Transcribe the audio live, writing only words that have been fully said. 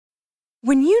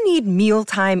When you need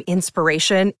mealtime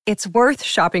inspiration, it's worth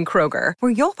shopping Kroger,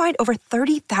 where you'll find over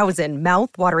 30,000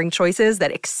 mouth-watering choices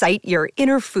that excite your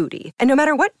inner foodie. And no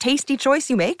matter what tasty choice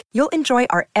you make, you'll enjoy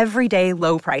our everyday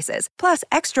low prices, plus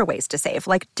extra ways to save,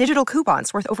 like digital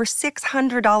coupons worth over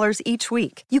 $600 each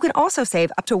week. You can also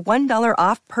save up to $1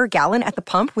 off per gallon at the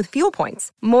pump with fuel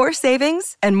points. More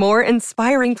savings and more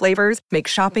inspiring flavors make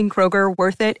shopping Kroger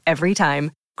worth it every time.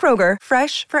 Kroger,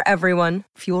 fresh for everyone.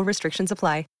 Fuel restrictions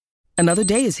apply. Another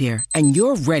day is here, and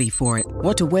you're ready for it.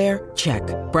 What to wear? Check.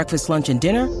 Breakfast, lunch, and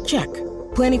dinner? Check.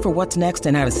 Planning for what's next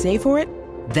and how to save for it?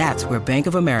 That's where Bank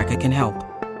of America can help.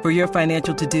 For your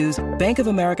financial to-dos, Bank of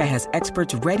America has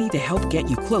experts ready to help get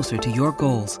you closer to your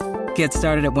goals. Get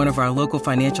started at one of our local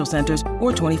financial centers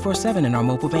or 24/7 in our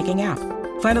mobile banking app.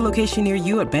 Find a location near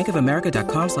you at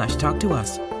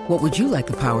bankofamerica.com/talktous. What would you like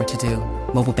the power to do?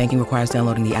 Mobile banking requires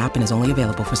downloading the app and is only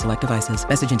available for select devices.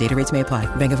 Message and data rates may apply.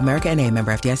 Bank of America N.A.,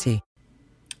 member FDIC.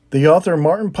 The author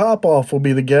Martin Popoff will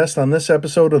be the guest on this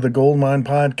episode of the Goldmine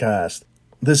Podcast.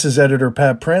 This is editor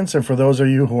Pat Prince, and for those of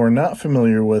you who are not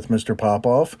familiar with Mr.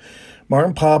 Popoff,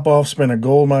 Martin Popoff's been a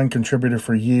Goldmine contributor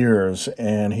for years,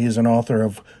 and he is an author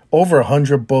of over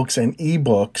 100 books and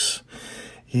ebooks.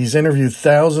 He's interviewed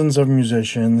thousands of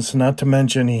musicians, not to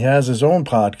mention he has his own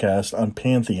podcast on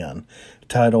Pantheon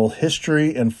titled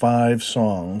History in 5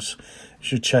 Songs. You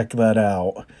should check that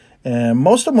out. And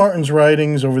most of Martin's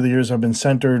writings over the years have been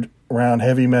centered around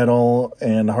heavy metal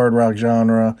and hard rock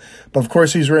genre. But of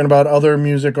course, he's written about other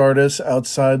music artists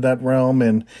outside that realm.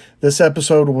 And this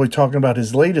episode, we'll be talking about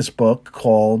his latest book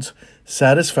called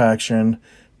Satisfaction,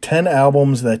 10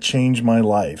 Albums That Changed My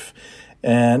Life.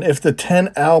 And if the 10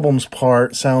 albums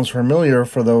part sounds familiar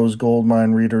for those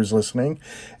Goldmine readers listening,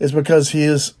 it's because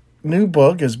his new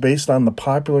book is based on the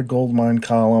popular Goldmine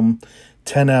column,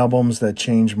 10 Albums That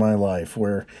Changed My Life,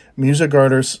 where music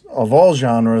artists of all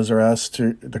genres are asked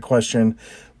the question,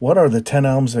 what are the 10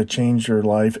 albums that changed your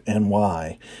life and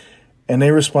why? And they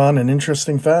respond in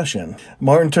interesting fashion.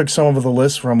 Martin took some of the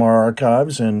lists from our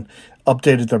archives and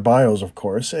updated their bios, of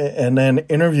course, and then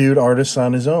interviewed artists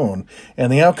on his own.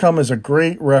 And the outcome is a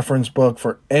great reference book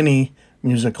for any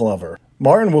music lover.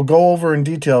 Martin will go over in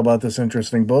detail about this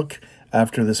interesting book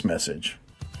after this message.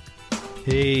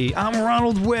 Hey, I'm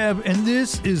Ronald Webb, and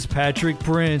this is Patrick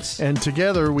Prince. And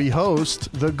together we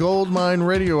host the Goldmine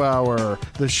Radio Hour,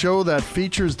 the show that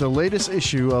features the latest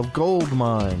issue of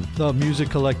Goldmine, the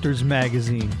Music Collectors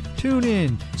Magazine. Tune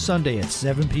in Sunday at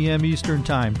 7 p.m. Eastern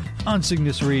Time on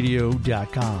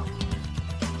CygnusRadio.com.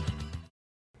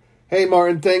 Hey,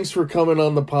 Martin, thanks for coming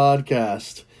on the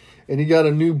podcast. And you got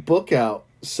a new book out,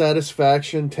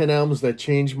 Satisfaction, 10 Albums That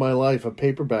Changed My Life, a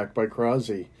paperback by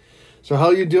Krause. So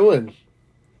how you doing?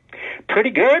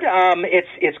 Pretty good.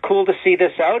 It's cool to see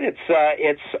this out.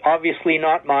 It's obviously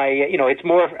not my, it's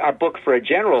more a book for a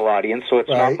general audience, so it's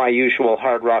not my usual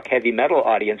hard rock heavy metal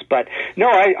audience. But no,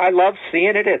 I love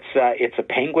seeing it. It's a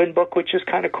Penguin book, which is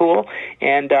kind of cool,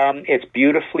 and it's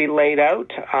beautifully laid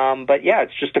out. But yeah,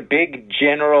 it's just a big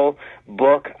general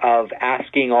book of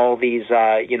asking all these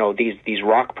these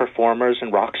rock performers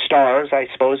and rock stars, I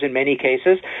suppose in many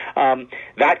cases,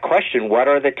 that question: what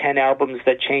are the 10 albums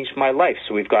that changed my life?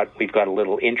 So we've got a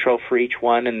little intro for each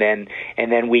one, and then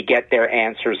we get their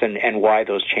answers and why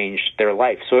those changed their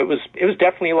life. So it was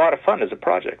definitely a lot of fun as a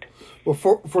project. Well,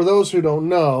 for those who don't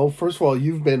know, first of all,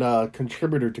 you've been a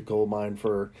contributor to Goldmine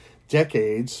for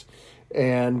decades,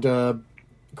 and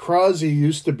Krause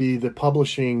used to be the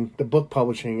book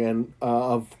publishing and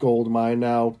of Goldmine.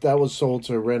 Now that was sold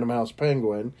to Random House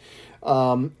Penguin,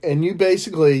 and you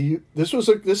basically this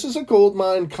is a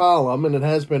Goldmine column, and it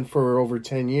has been for over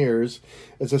 10 years.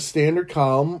 It's a standard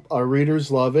column. Our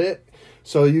readers love it.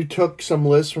 So you took some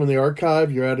lists from the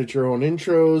archive. You added your own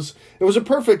intros. It was a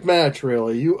perfect match,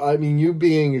 really. You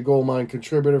being a Goldmine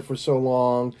contributor for so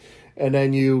long. And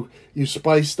then you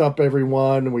spiced up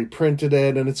everyone, and we printed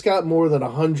it, and it's got more than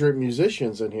 100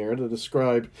 musicians in here to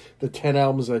describe the 10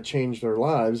 albums that changed their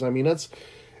lives. I mean, it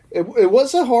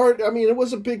was it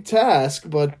was a big task,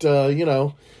 but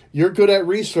you're good at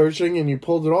researching, and you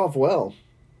pulled it off well.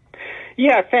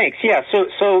 Yeah, thanks. Yeah, so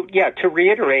to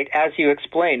reiterate, as you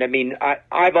explained, I mean,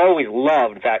 I've always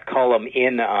loved that column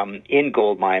in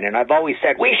Goldmine, and I've always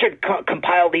said we should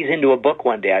compile these into a book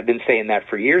one day. I've been saying that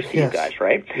for years to you guys,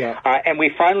 right? Yeah. And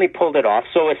we finally pulled it off.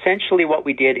 So essentially what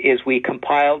we did is we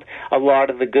compiled a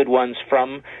lot of the good ones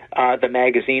from the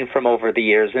magazine from over the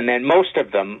years, and then most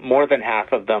of them, more than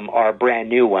half of them, are brand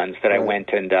new ones that I went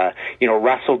and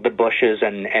rustled the bushes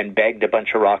and begged a bunch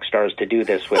of rock stars to do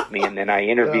this with me, and then I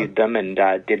interviewed them and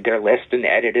did their list and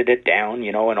edited it down,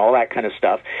 and all that kind of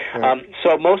stuff. Right.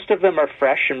 So most of them are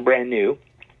fresh and brand new.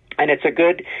 And it's a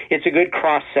good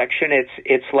cross section.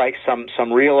 It's like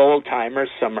some real old timers,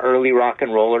 some early rock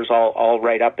and rollers, all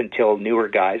right up until newer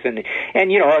guys, and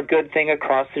a good thing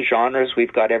across the genres.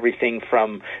 We've got everything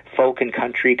from folk and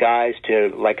country guys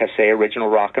to, like I say, original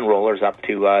rock and rollers up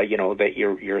to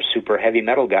your super heavy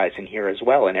metal guys in here as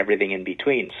well, and everything in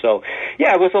between. So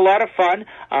yeah, it was a lot of fun.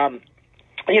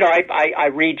 I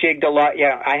rejigged a lot.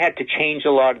 Yeah, I had to change a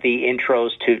lot of the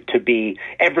intros to be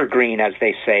evergreen, as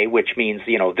they say, which means,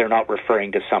 they're not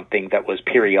referring to something that was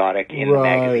periodic in the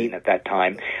magazine at that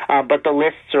time. But the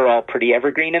lists are all pretty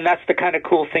evergreen, and that's the kind of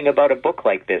cool thing about a book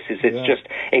like this, is it's just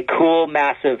a cool,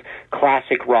 massive,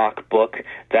 classic rock book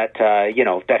that,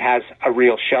 that has a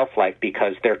real shelf life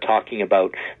because they're talking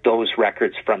about those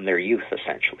records from their youth,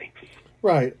 essentially.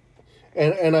 Right.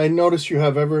 And I noticed you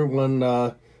have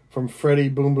everyone... from Freddie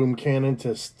Boom Boom Cannon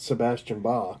to Sebastian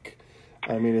Bach.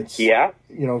 I mean, it's,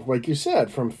 like you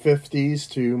said, from 50s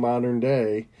to modern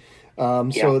day.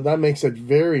 So that makes it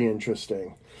very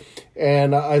interesting.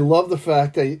 And I love the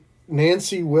fact that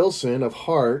Nancy Wilson of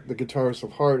Heart, the guitarist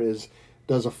of Heart,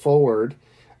 does a forward.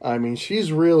 I mean,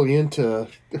 she's really into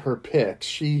her picks.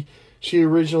 She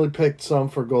originally picked some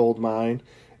for Goldmine,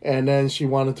 and then she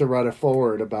wanted to write a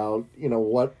forward about,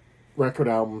 what record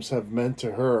albums have meant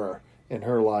to her in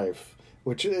her life,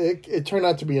 which it turned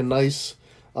out to be a nice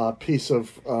piece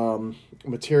of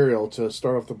material to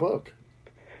start off the book.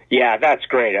 Yeah, that's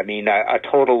great. I mean, a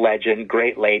total legend,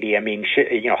 great lady. I mean,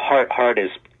 Heart is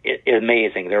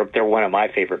amazing. They're one of my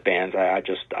favorite bands. I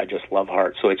just love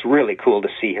Heart. So it's really cool to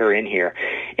see her in here.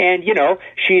 And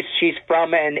she's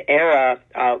from an era.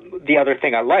 The other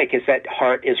thing I like is that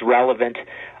Heart is relevant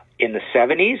in the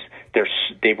 70s.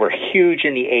 They were huge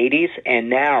in the 80s, and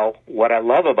now what I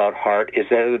love about Heart is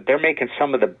that they're making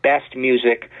some of the best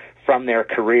music from their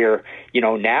career,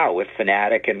 now with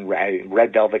Fanatic and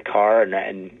Red Velvet Car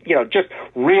and just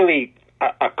really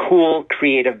a cool,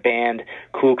 creative band,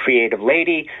 cool, creative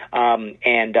lady.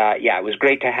 It was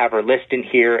great to have her list in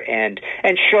here and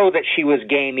show that she was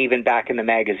game even back in the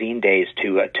magazine days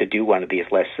to do one of these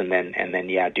lists and then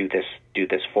do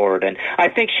this forward. And I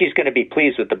think she's going to be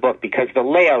pleased with the book because the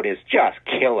layout is just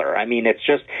killer. I mean, it's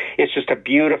just a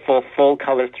beautiful full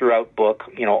color throughout book,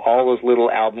 all those little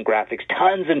album graphics,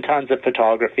 tons and tons of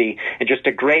photography, and just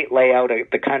a great layout,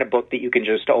 the kind of book that you can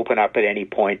just open up at any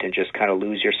point and just kind of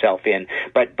lose yourself in.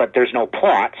 But there's no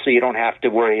plot, so you don't have to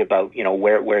worry about,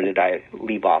 where did I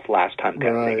leave off last time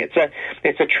kind of thing.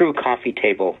 It's a true coffee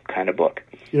table kind of book.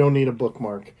 You don't need a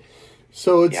bookmark.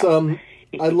 So it's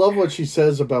I love what she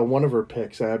says about one of her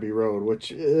picks, Abbey Road,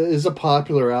 which is a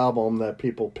popular album that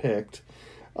people picked.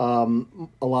 A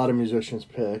lot of musicians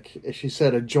pick. She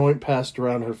said a joint passed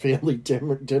around her family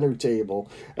dinner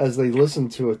table as they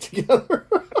listened to it together.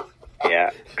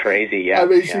 Yeah, crazy, yeah. I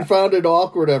mean, she found it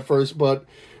awkward at first, but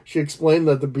she explained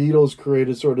that the Beatles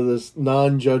created sort of this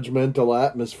non-judgmental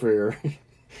atmosphere.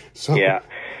 So, yeah.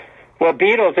 Well,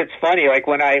 Beatles, it's funny, like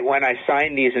when I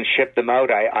sign these and ship them out,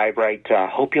 I write,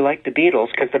 hope you like the Beatles,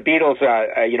 because the Beatles,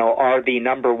 are the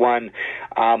number one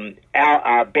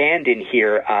band in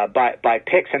here by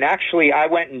picks. And actually, I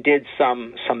went and did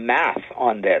some math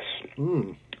on this.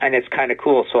 And it's kind of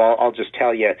cool, so I'll just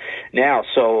tell you now.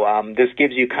 So this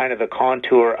gives you kind of the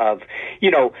contour of,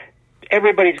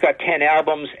 everybody's got 10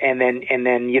 albums, and then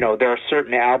there are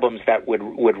certain albums that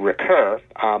would recur.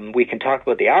 We can talk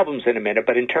about the albums in a minute,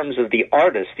 but in terms of the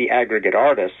artists, the aggregate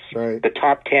artists, the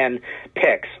top 10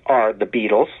 picks are the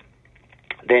Beatles,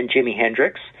 then Jimi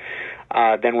Hendrix,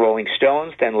 then Rolling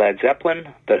Stones, then Led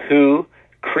Zeppelin, The Who,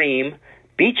 Cream,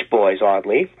 Beach Boys,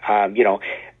 oddly.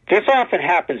 This often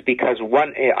happens because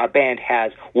a band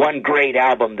has one great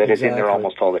album that is in there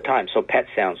almost all the time. So Pet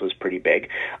Sounds was pretty big.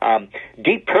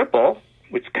 Deep Purple,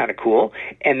 which is kind of cool,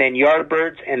 and then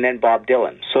Yardbirds, and then Bob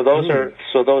Dylan. So those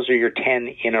are your 10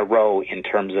 in a row in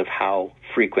terms of how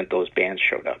frequent those bands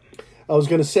showed up. I was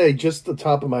going to say, just the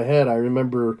top of my head, I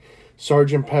remember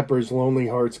Sgt. Pepper's Lonely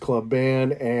Hearts Club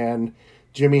Band and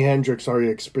Jimi Hendrix Are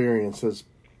You Experienced as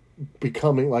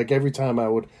becoming, like, every time I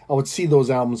would see those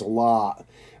albums a lot.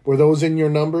 Were those in your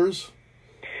numbers?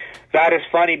 That is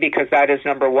funny because that is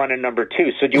number 1 and number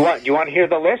 2. So do you want to hear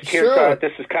the list? Sure.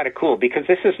 This is kind of cool because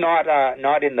this is not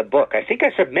in the book. I think I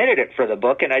submitted it for the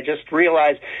book, and I just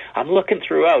realized I'm looking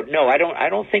throughout. No, I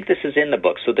don't think this is in the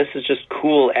book. So this is just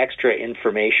cool extra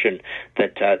information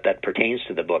that pertains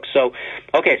to the book. So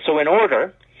so in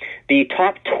order, the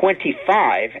top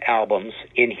 25 albums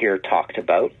in here talked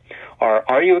about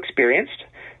are You Experienced,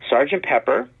 Sgt.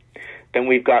 Pepper. Then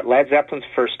we've got Led Zeppelin's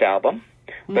first album,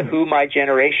 The Who, My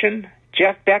Generation,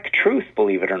 Jeff Beck, Truth,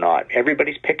 believe it or not.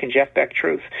 Everybody's picking Jeff Beck,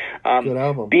 Truth. Good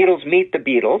album. Beatles, Meet the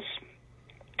Beatles.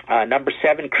 Number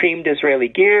 7, Creamed Israeli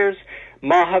Gears.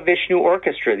 Mahavishnu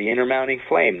Orchestra, The Inner-Mounting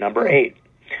Flame, number 8.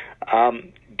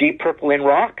 Deep Purple in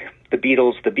Rock, The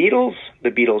Beatles, The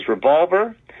Beatles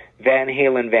Revolver, Van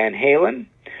Halen,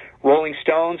 Rolling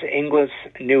Stones, England's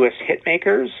Newest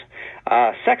Hitmakers,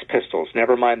 Sex Pistols,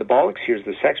 Nevermind the Bollocks, here's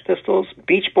the Sex Pistols,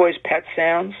 Beach Boys, Pet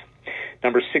Sounds,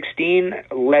 number 16,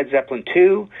 Led Zeppelin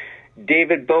 2,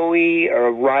 David Bowie,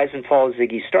 Rise and Fall of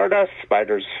Ziggy Stardust,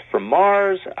 Spiders from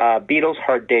Mars, Beatles,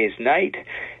 Hard Day's Night,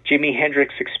 Jimi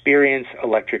Hendrix Experience,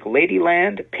 Electric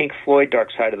Ladyland, Pink Floyd, Dark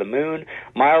Side of the Moon,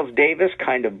 Miles Davis,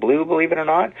 Kind of Blue, believe it or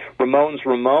not,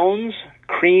 Ramones,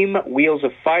 Cream, Wheels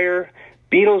of Fire,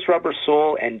 Beatles, Rubber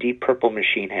Soul, and Deep Purple,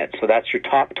 Machine Head. So that's your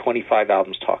top 25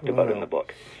 albums talked about in the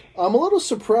book. I'm a little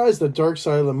surprised that Dark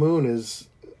Side of the Moon is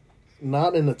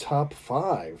not in the top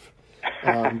 5.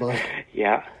 But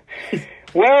yeah.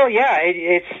 Well, yeah,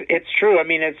 it's true. I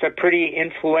mean, it's a pretty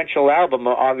influential album,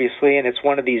 obviously, and it's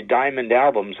one of these diamond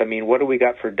albums. I mean, what do we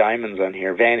got for diamonds on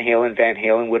here? Van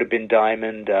Halen would have been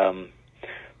diamond.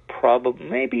 Probably,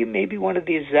 maybe one of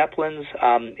these Zeppelins.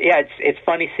 Yeah, it's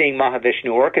funny seeing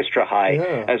Mahavishnu Orchestra high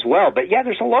as well. But yeah,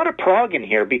 there's a lot of prog in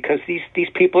here because these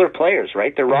people are players,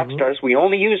 right? They're rock stars. We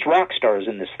only used rock stars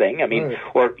in this thing. I mean,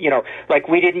 or like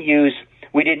we didn't use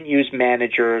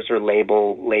managers or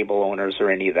label owners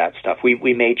or any of that stuff.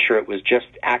 We made sure it was just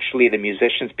actually the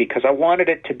musicians because I wanted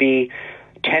it to be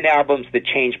 10 albums that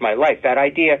changed my life. That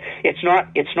idea, it's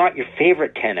not your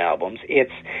favorite 10 albums.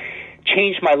 It's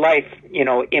changed my life,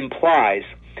 implies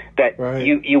that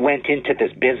you went into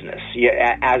this business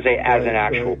as an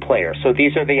actual player. So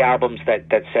these are the albums that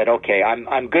said, okay,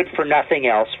 I'm good for nothing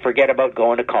else. Forget about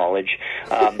going to college.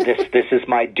 This is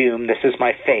my doom. This is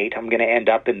my fate. I'm going to end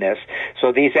up in this.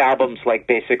 So these albums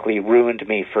basically ruined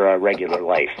me for a regular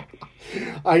life.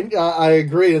 I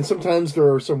agree, and sometimes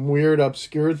there are some weird,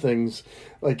 obscure things,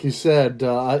 like you said.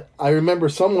 I remember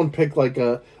someone picked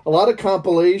a lot of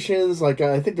compilations.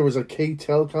 I think there was a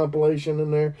K-Tel compilation in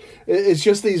there. It's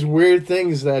just these weird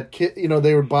things that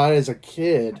they would buy as a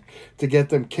kid to get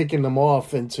them kicking them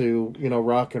off into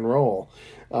rock and roll.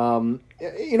 And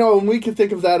we could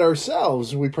think of that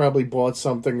ourselves. We probably bought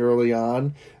something early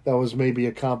on that was maybe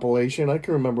a compilation. I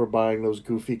can remember buying those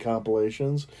goofy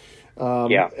compilations.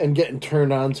 And getting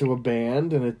turned on to a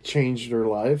band, and it changed their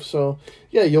life. So,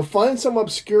 yeah, you'll find some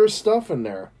obscure stuff in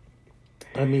there.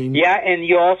 I mean, yeah, and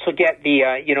you also get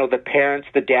the parents,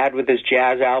 the dad with his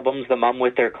jazz albums, the mom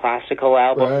with their classical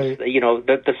albums. Right.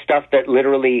 The stuff that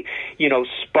literally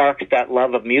sparked that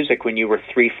love of music when you were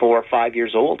 3, 4, 5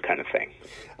 years old, kind of thing.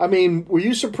 I mean, were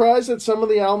you surprised at some of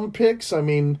the album picks? I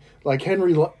mean, like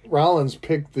Henry Rollins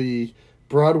picked the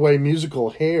Broadway musical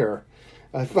Hair.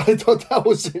 I thought that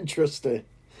was interesting.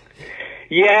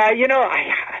 Yeah,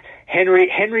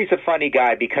 Henry's a funny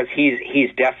guy because he's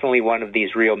definitely one of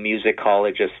these real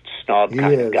musicologist snob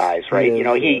kind of guys, right?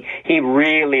 He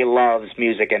really loves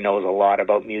music and knows a lot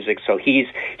about music. So he's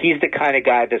the kind of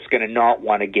guy that's going to not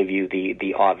want to give you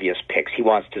the obvious picks. He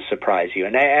wants to surprise you,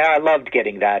 and I loved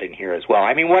getting that in here as well.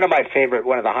 I mean, one of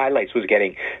the highlights was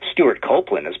getting Stuart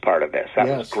Copeland as part of this. That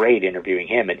was great interviewing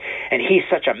him, and he's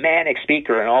such a manic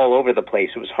speaker and all over the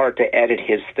place. It was hard to edit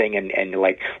his thing and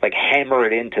hammer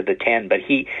it into the 10, but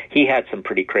he had some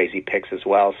pretty crazy picks as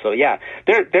well. So yeah,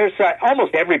 there's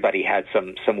almost everybody had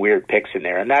some weird picks in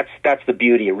there, and that's the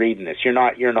beauty of reading this. You're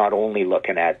not only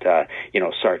looking at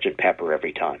Sgt. Pepper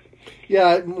every time.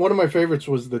 Yeah, one of my favorites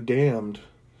was The Damned.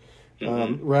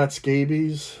 Rat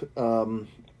Scabies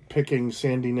picking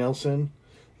Sandy Nelson.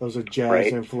 That was a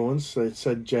jazz influence. They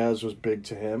said jazz was big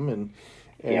to him,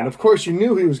 and of course you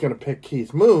knew he was going to pick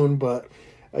Keith Moon, but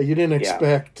you didn't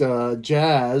expect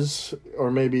jazz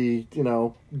or maybe,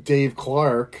 Dave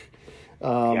Clark.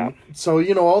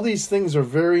 So, all these things are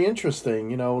very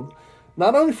interesting,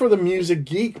 not only for the music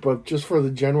geek, but just for the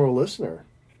general listener.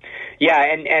 Yeah,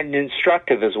 and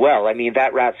instructive as well. I mean,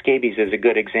 that Rat Scabies is a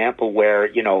good example where,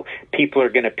 people are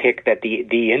going to pick that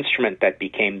the instrument that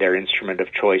became their instrument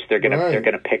of choice. They're going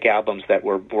to pick albums that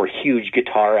were huge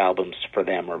guitar albums for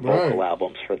them or vocal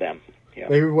albums for them. Yeah.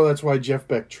 Maybe that's why Jeff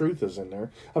Beck Truth is in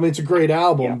there. I mean, it's a great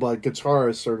album, but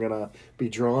guitarists are going to be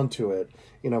drawn to it,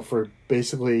 for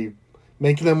basically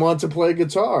making them want to play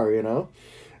guitar, You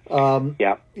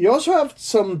also have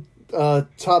some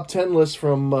top 10 lists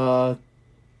from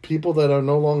people that are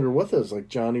no longer with us, like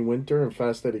Johnny Winter and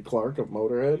Fast Eddie Clark of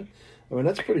Motorhead. I mean,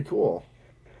 that's pretty cool.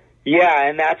 Yeah,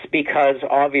 and that's because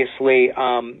obviously,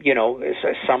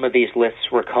 some of these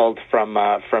lists were culled from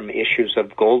issues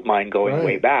of Goldmine going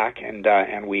way back, and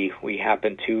we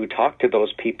happened to talk to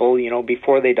those people,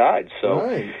 before they died. So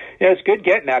yeah, it's good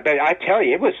getting that. But I tell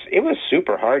you, it was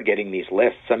super hard getting these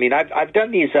lists. I mean, I've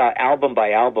done these album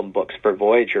by album books for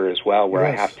Voyager as well, where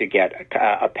I have to get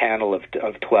a panel of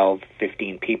 12,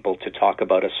 15 people to talk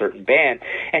about a certain band,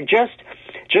 and just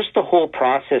the whole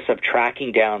process of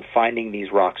tracking down, finding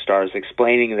these rock stars,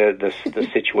 explaining the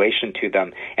situation to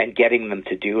them, and getting them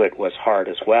to do it was hard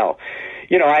as well.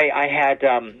 I had,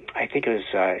 I think it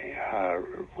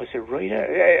was it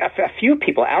Rita? A few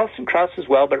people, Alison Krauss as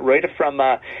well, but Rita from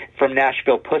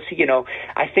Nashville Pussy.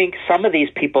 I think some of these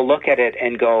people look at it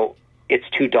and go, it's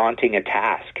too daunting a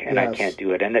task, and I can't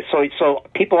do it. And so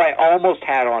people I almost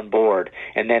had on board,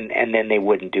 and then they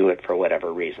wouldn't do it for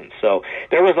whatever reason. So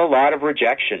there was a lot of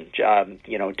rejection,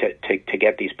 to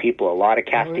get these people. A lot of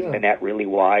casting the net really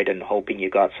wide and hoping you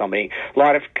got somebody. A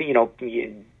lot of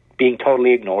being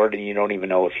totally ignored, and you don't even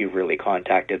know if you've really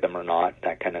contacted them or not.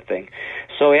 That kind of thing.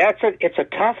 So yeah, it's a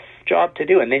tough job to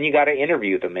do, and then you got to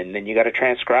interview them, and then you got to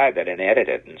transcribe it and edit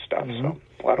it and stuff. So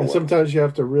a lot of work. Sometimes you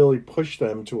have to really push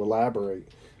them to elaborate,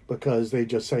 because they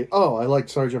just say, "Oh, I like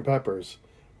Sgt. Pepper's."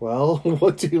 Well,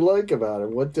 what do you like about it?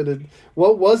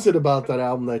 What was it about that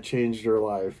album that changed your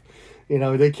life?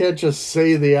 They can't just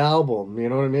say the album. You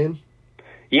know what I mean?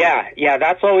 Yeah,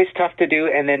 that's always tough to do.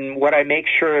 And then what I make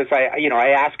sure is I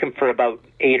ask them for about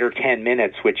 8 or 10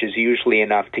 minutes, which is usually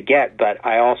enough to get, but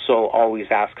I also always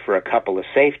ask for a couple of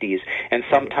safeties. And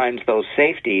sometimes those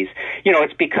safeties,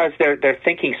 it's because they're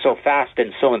thinking so fast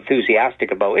and so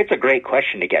enthusiastic about it's a great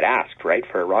question to get asked, right,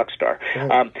 for a rock star.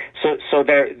 So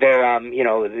they're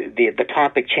the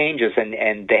topic changes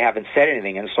and they haven't said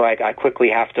anything, and so I quickly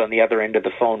have to, on the other end of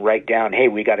the phone, write down, hey,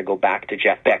 we got to go back to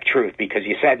Jeff Beck Truth because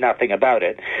you said nothing about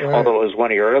it. Although it was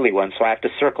one of your early ones, so I have to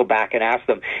circle back and ask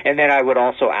them. And then I would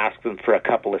also ask them for a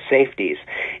couple of safeties.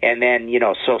 And then,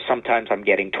 so sometimes I'm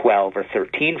getting 12 or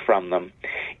 13 from them.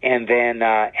 And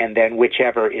then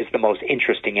whichever is the most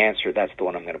interesting answer, that's the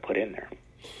one I'm going to put in there.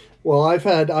 Well, I've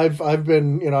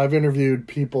been, I've interviewed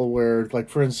people where, like,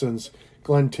 for instance,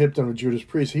 Glenn Tipton of Judas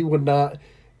Priest, he would not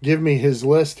give me his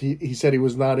list. He said he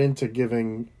was not into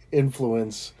giving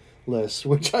influence lists,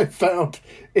 which I found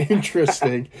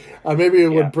interesting. Maybe it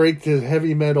would break the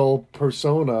heavy metal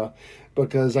persona,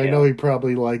 because I know he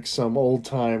probably likes some old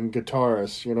time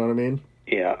guitarists. You know what I mean?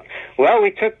 Yeah. Well,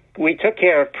 we took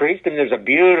care of Priest, and there's a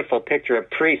beautiful picture of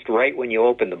Priest right when you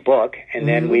open the book. And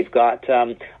then we've got,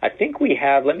 I think we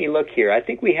have. Let me look here. I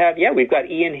think we have. Yeah, we've got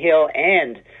Ian Hill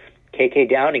and KK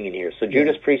Downing in here. So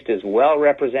Judas Priest is well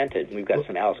represented. We've got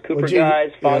some Alice Cooper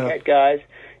guys, Foghat guys.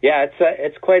 Yeah,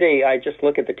 it's quite a. I just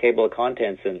look at the table of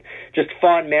contents and just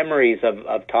fond memories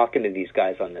of talking to these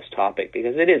guys on this topic,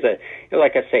 because it is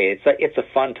like I say, it's a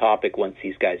fun topic once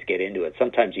these guys get into it.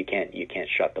 Sometimes you can't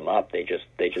shut them up. They just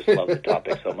love the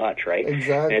topic so much, right?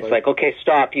 Exactly. And it's like, okay,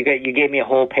 stop. You gave me a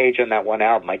whole page on that one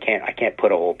album. I can't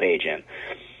put a whole page in.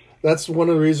 That's one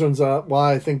of the reasons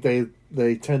why I think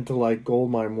they tend to like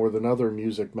Goldmine more than other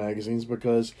music magazines,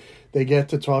 because they get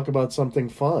to talk about something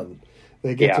fun.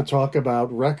 They get to talk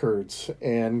about records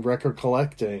and record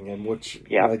collecting, and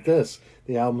like this,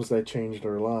 the albums that changed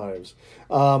their lives.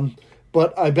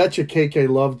 But I bet you KK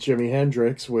loved Jimi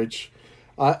Hendrix, which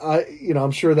I'm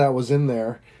sure that was in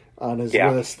there on his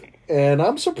list. And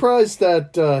I'm surprised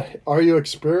that Are You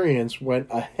Experienced went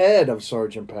ahead of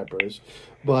Sgt. Pepper's,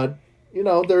 but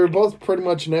they're both pretty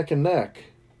much neck and neck,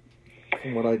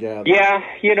 from what I gather. Yeah,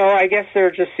 I guess there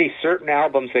are just these certain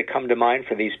albums that come to mind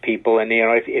for these people, and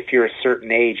if you're a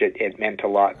certain age, it meant a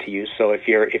lot to you. So if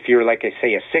you're like I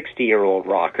say, a 60-year-old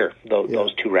rocker,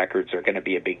 those two records are going to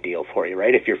be a big deal for you,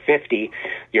 right? If you're 50,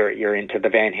 you're into the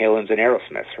Van Halens and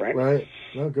Aerosmiths, right? Right.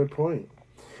 No, good point.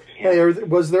 Yeah. Hey,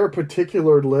 was there a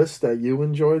particular list that you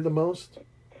enjoyed the most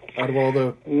out of all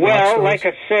the? Well, like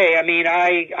I say, I mean,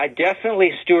 I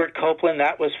definitely Stuart Copeland.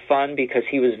 That was fun because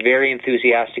he was very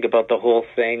enthusiastic about the whole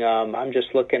thing. I'm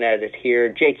just looking at it here.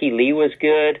 Jakey Lee was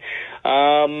good.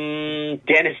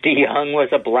 Dennis DeYoung was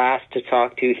a blast to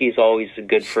talk to. He's always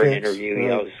good for an interview. Right. He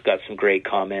always got some great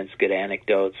comments, good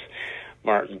anecdotes.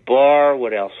 Martin Barr.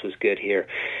 What else was good here?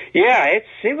 Yeah,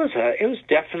 it was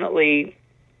definitely.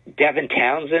 Devin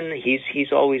Townsend,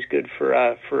 he's always good for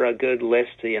a good list,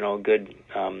 good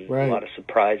a lot of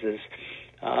surprises.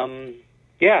 It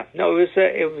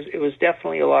was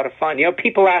definitely a lot of fun.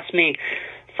 People ask me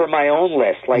for my own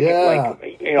list. Like, you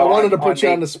know, I wanted to put you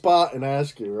on the spot and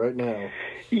ask you right now.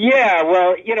 Yeah,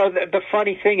 well, you know, the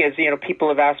funny thing is, you know, people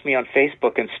have asked me on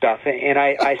Facebook and stuff, and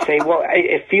I say, well,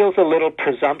 it feels a little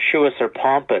presumptuous or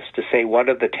pompous to say what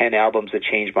are the 10 albums that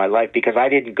changed my life, because I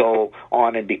didn't go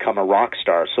on and become a rock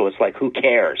star, so it's like, who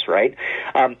cares, right?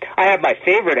 I have my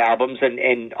favorite albums,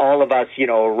 and all of us, you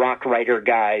know, rock writer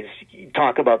guys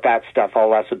talk about that stuff,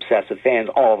 all us obsessive fans,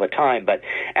 all the time, but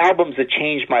albums that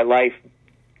changed my life,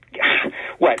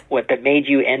 what that made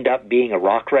you end up being a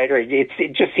rock writer? It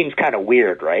just seems kind of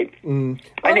weird, right? And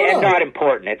not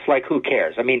important. It's like, who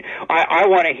cares? I mean, I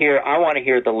want to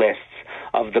hear the lists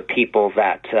of the people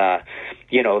that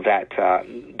you know that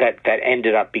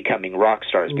ended up becoming rock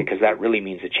stars, because that really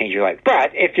means it changed your life.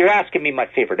 But if you're asking me my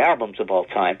favorite albums of all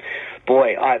time,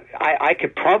 boy, I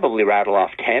could probably rattle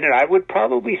off 10, and I would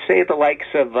probably say the likes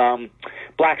of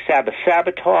Black Sabbath,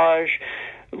 Sabotage,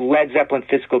 Led Zeppelin,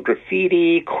 Physical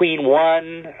Graffiti, Queen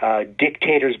One,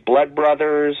 Dictators, Blood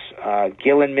Brothers,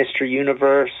 Gillan, Mr.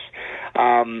 Universe.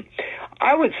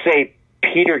 I would say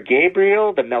Peter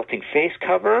Gabriel, the Melting Face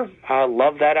cover.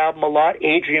 Love that album a lot.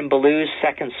 Adrian Belew's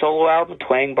second solo album,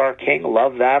 Twang Bar King.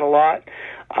 Love that a lot.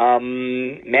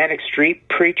 Manic Street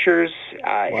Preachers,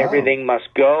 Everything Must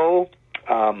Go.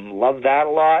 Love that a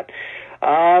lot.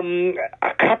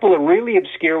 A couple of really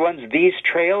obscure ones. These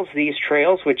Trails,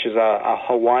 which is a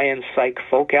Hawaiian psych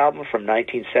folk album from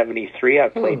 1973.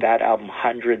 I've played that album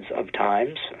hundreds of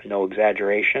times, no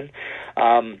exaggeration.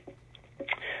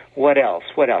 What else?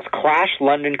 Clash,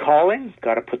 London Calling.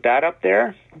 Got to put that up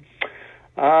there.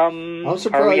 I'm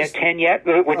surprised. Are we at 10 yet?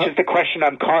 Which is the question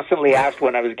I'm constantly asked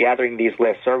when I was gathering these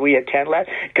lists. Are we at 10 yet?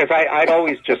 Because I'd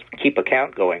always just keep a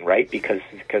count going, right? Because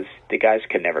the guys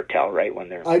can never tell, right? When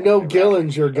they're. I know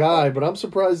Gillan's your guy, but I'm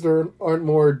surprised there aren't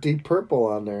more Deep Purple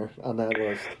on that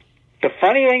list. The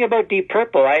funny thing about Deep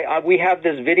Purple, we have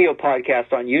this video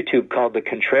podcast on YouTube called The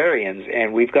Contrarians,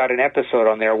 and we've got an episode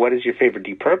on there, what is your favorite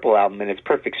Deep Purple album, and it's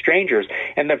Perfect Strangers.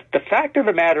 And the fact of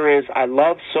the matter is, I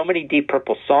love so many Deep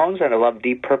Purple songs, and I love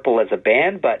Deep Purple as a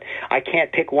band, but I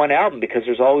can't pick one album because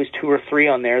there's always 2 or 3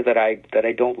 on there that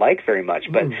I don't like very much.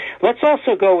 But let's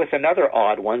also go with another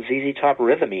odd one, ZZ Top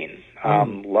Rhythmine.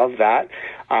 Love that.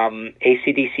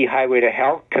 AC/DC Highway to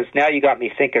Hell, because now you got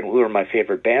me thinking who are my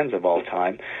favorite bands of all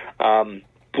time.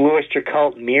 Blue Oyster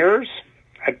Cult, Mirrors,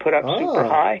 I'd put up super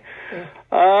high.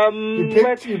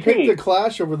 You picked the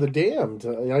Clash over the Damned.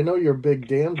 I know you're a big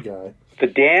Damned guy. The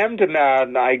Damned,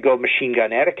 and I go Machine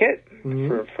Gun Etiquette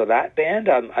for that band.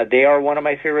 They are one of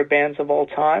my favorite bands of all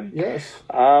time. Yes.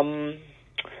 Boy,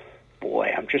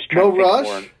 I'm just trying to think Rush?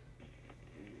 more.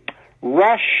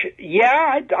 Rush,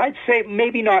 yeah, I'd say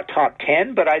maybe not top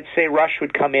 10, but I'd say Rush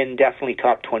would come in definitely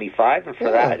top 25, and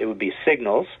for that it would be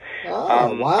Signals.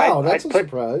 Wow, that's a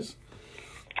surprise.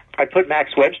 I'd put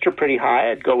Max Webster pretty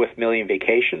high. I'd go with Million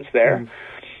Vacations there.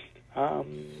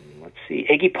 Let's see,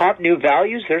 Iggy Pop, New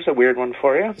Values. There's a weird one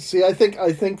for you. See, I think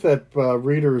that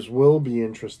readers will be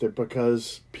interested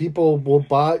because people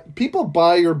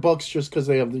buy your books just because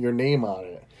they have your name on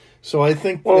it. So I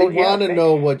think they want to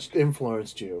know what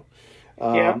influenced you.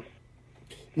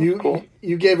 Cool.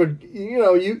 You gave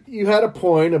you had a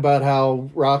point about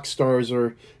how rock stars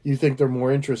you think they're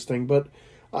more interesting, but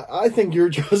I think you're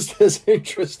just as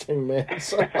interesting, man.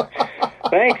 So.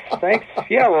 Thanks.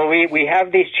 Yeah, well, we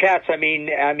have these chats. I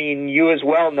mean, you as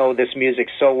well know this music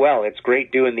so well. It's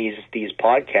great doing these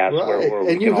podcasts where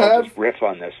we can all just riff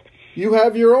on this. You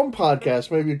have your own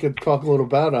podcast. Maybe you could talk a little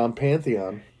about it on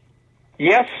Pantheon.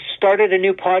 Yes, started a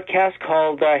new podcast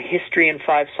called History in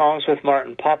 5 Songs with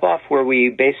Martin Popoff, where we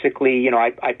basically,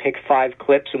 I pick 5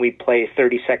 clips and we play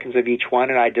 30 seconds of each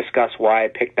one, and I discuss why I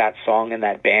picked that song and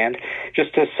that band,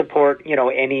 just to support,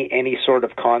 any sort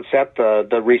of concept.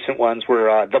 The recent ones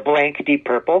were The Blank, Deep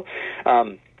Purple,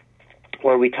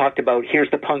 where we talked about here's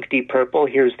the punk Deep Purple,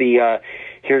 here's the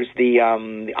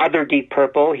other Deep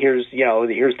Purple, here's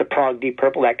the prog Deep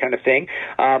Purple, that kind of thing.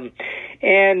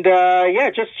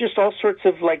 Just all sorts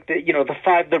of like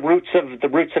the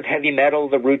roots of heavy metal,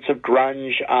 the roots of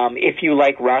grunge. If you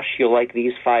like Rush, you'll like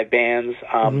these 5 bands.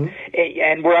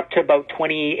 And we're up to about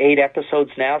 28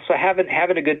 episodes now, so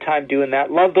having a good time doing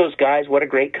that. Love those guys. What a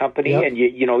great company. Yep. And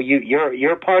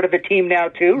you're part of the team now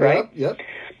too, right? Yep.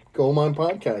 Goldmine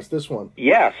Podcast, this one.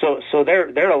 Yeah, so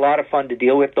they're a lot of fun to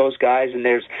deal with, those guys, and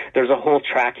there's a whole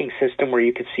tracking system where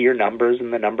you can see your numbers,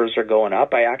 and the numbers are going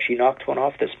up. I actually knocked one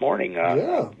off this morning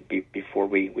before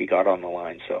we got on the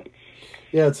line. So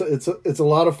yeah, it's a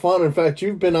lot of fun. In fact,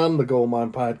 you've been on the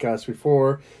Goldmine Podcast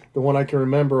before. The one I can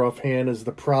remember offhand is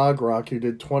the prog rock. You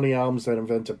did 20 albums that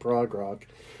invented prog rock,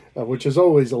 which is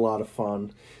always a lot of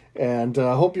fun. And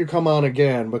I hope you come on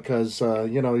again because,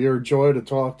 you're a joy to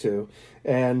talk to.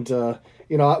 And,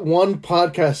 one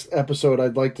podcast episode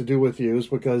I'd like to do with you is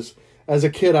because as a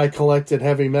kid I collected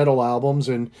heavy metal albums,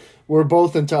 and we're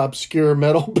both into obscure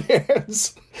metal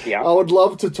bands. Yeah. I would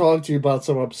love to talk to you about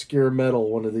some obscure metal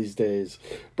one of these days.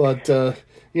 But,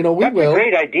 we will. That's a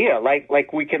great idea.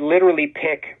 Like we could literally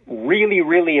pick really,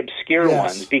 really obscure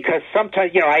ones, because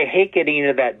sometimes, I hate getting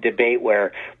into that debate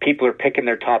where people are picking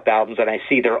their top albums and I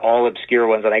see they're all obscure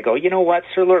ones and I go, you know what?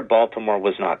 Sir Lord Baltimore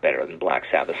was not better than Black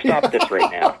Sabbath. Stop this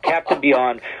right now. Captain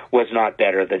Beyond was not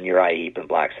better than Uriah Heep and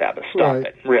Black Sabbath. Stop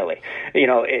it. Really.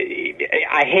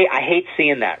 I hate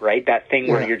seeing that, right? That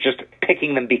thing where you're just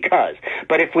picking them because.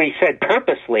 But if we said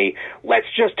purposely, let's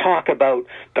just talk about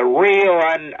the real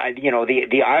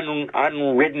the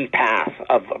unridden path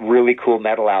of really cool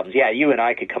metal albums. Yeah, you and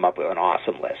I could come up with an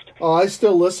awesome list. Oh, I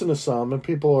still listen to some, and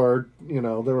people are, they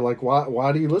were like,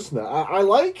 why do you listen to that? I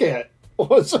like it.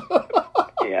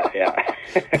 Yeah.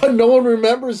 But no one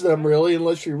remembers them, really,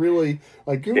 unless you really,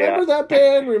 like, you remember that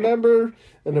band? Remember?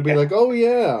 And they'll be like, oh,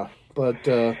 yeah. But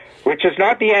which is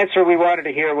not the answer we wanted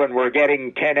to hear when we're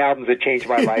getting 10 albums that changed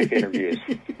my life interviews.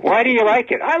 Why do you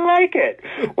like it? I like it.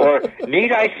 Or,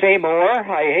 need I say more?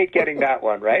 I hate getting that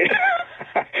one, right?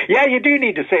 Yeah, you do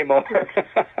need to say more.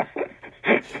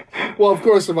 Well, of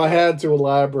course, if I had to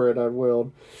elaborate, I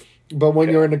will. But when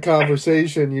you're in a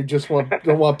conversation, you just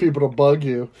don't want people to bug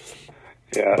you.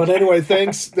 Yeah. But anyway,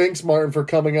 thanks, Martin, for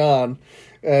coming on.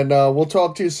 And we'll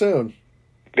talk to you soon.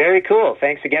 Very cool.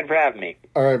 Thanks again for having me.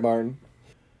 All right, Martin.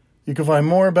 You can find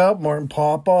more about Martin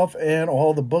Popoff and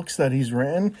all the books that he's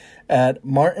written at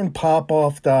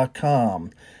martinpopoff.com.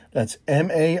 That's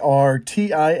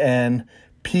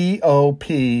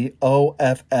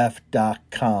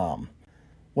martinpopoff.com.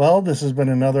 Well, this has been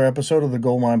another episode of the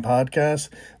Goldmine Podcast.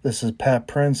 This is Pat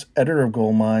Prince, editor of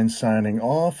Goldmine, signing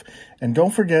off. And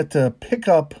don't forget to pick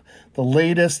up the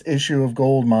latest issue of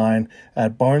Goldmine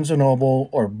at Barnes & Noble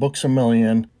or Books A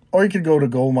Million. Or you could go to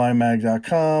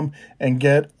goldminemag.com and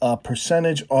get a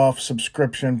percentage off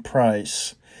subscription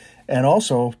price. And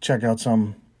also check out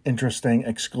some interesting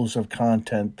exclusive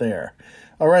content there.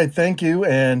 All right, thank you,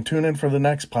 and tune in for the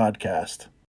next podcast.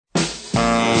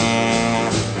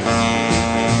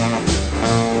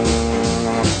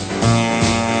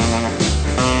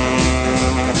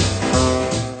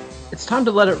 It's time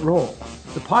to let it roll,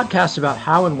 the podcast about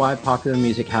how and why popular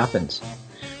music happens.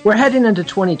 We're heading into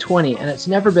 2020, and it's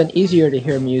never been easier to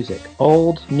hear music.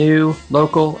 Old, new,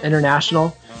 local,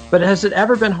 international. But has it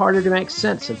ever been harder to make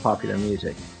sense of popular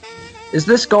music? Is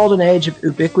this golden age of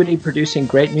ubiquity producing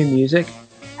great new music?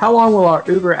 How long will our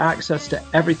Uber access to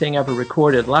everything ever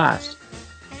recorded last?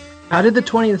 How did the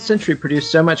 20th century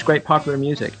produce so much great popular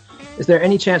music? Is there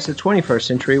any chance the 21st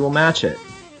century will match it?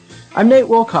 I'm Nate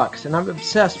Wilcox, and I'm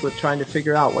obsessed with trying to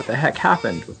figure out what the heck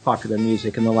happened with popular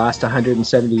music in the last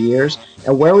 170 years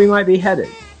and where we might be headed.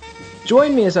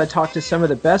 Join me as I talk to some of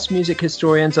the best music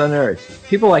historians on earth,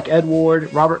 people like Ed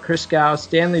Ward, Robert Christgau,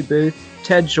 Stanley Booth,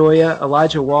 Ted Gioia,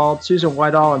 Elijah Wald, Susan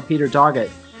Whitall, and Peter Doggett,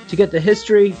 to get the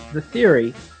history, the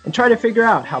theory, and try to figure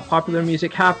out how popular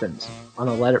music happens on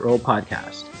the Let It Roll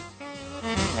podcast.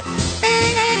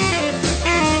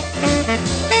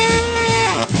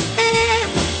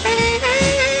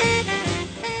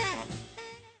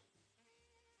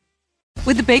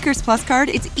 With the Baker's Plus card,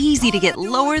 it's easy to get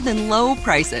lower than low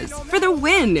prices for the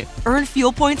win. Earn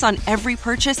fuel points on every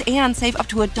purchase and save up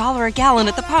to $1 a gallon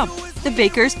at the pump. The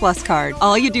Baker's Plus card.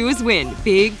 All you do is win.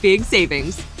 Big, big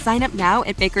savings. Sign up now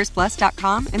at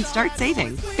bakersplus.com and start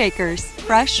saving. Baker's.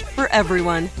 Fresh for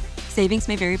everyone. Savings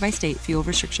may vary by state. Fuel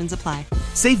restrictions apply.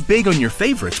 Save big on your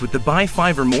favorites with the Buy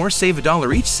 5 or More, Save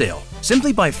 $1 each sale.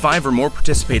 Simply buy 5 or more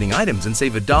participating items and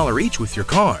save $1 each with your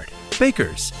card.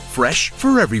 Baker's. Fresh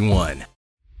for everyone.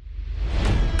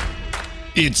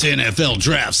 It's NFL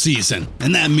draft season,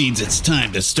 and that means it's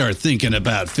time to start thinking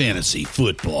about fantasy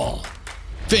football.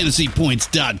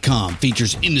 FantasyPoints.com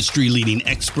features industry-leading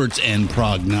experts and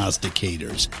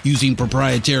prognosticators using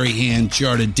proprietary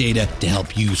hand-charted data to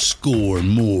help you score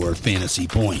more fantasy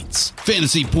points.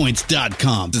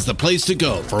 FantasyPoints.com is the place to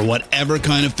go for whatever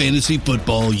kind of fantasy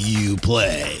football you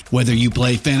play. Whether you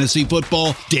play fantasy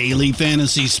football, daily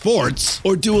fantasy sports,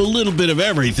 or do a little bit of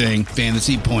everything,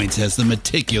 Fantasy Points has the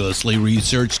meticulously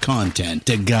researched content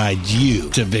to guide you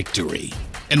to victory.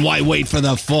 And why wait for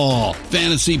the fall?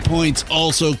 Fantasy Points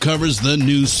also covers the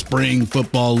new spring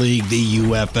football league, the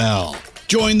UFL.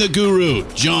 Join the guru,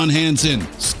 John Hansen,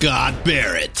 Scott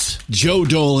Barrett, Joe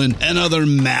Dolan, and other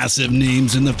massive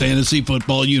names in the fantasy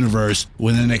football universe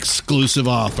with an exclusive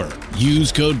offer.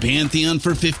 Use code Pantheon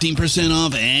for 15%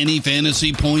 off any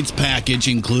Fantasy Points package,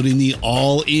 including the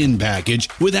all-in package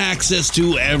with access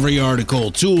to every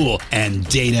article, tool, and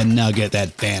data nugget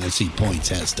that Fantasy Points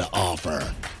has to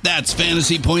offer. That's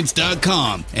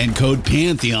fantasypoints.com and code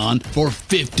Pantheon for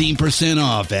 15%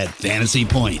 off at Fantasy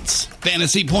Points.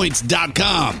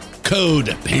 Fantasypoints.com,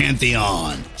 code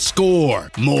Pantheon.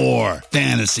 Score more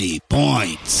fantasy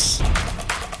points.